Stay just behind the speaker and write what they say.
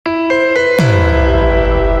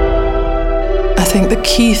think the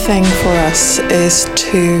key thing for us is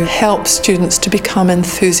to help students to become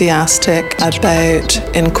enthusiastic about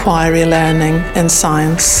inquiry learning in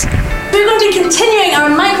science. We're going to be continuing our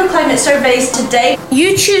microclimate surveys today.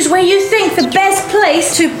 You choose where you think the best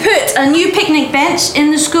place to put a new picnic bench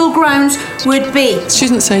in the school grounds would be.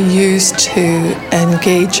 Students are used to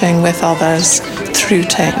engaging with others through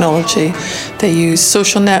technology. They use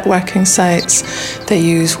social networking sites, they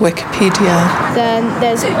use Wikipedia. Then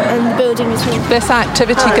there's the building as well. This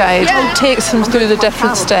activity guide takes them through the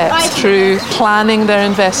different steps, through planning their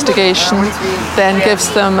investigation, then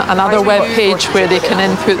gives them another web page where they can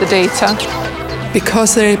input the data.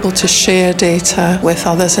 Because they're able to share data with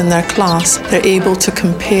others in their class, they're able to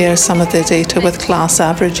compare some of their data with class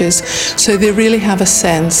averages. So they really have a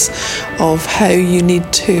sense of how you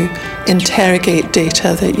need to interrogate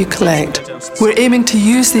data that you collect. We're aiming to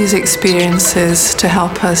use these experiences to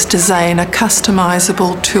help us design a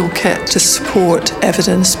customisable toolkit to support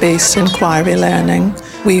evidence-based inquiry learning.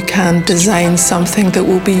 We can design something that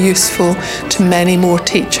will be useful to many more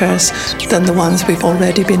teachers than the ones we've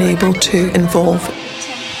already been able to involve.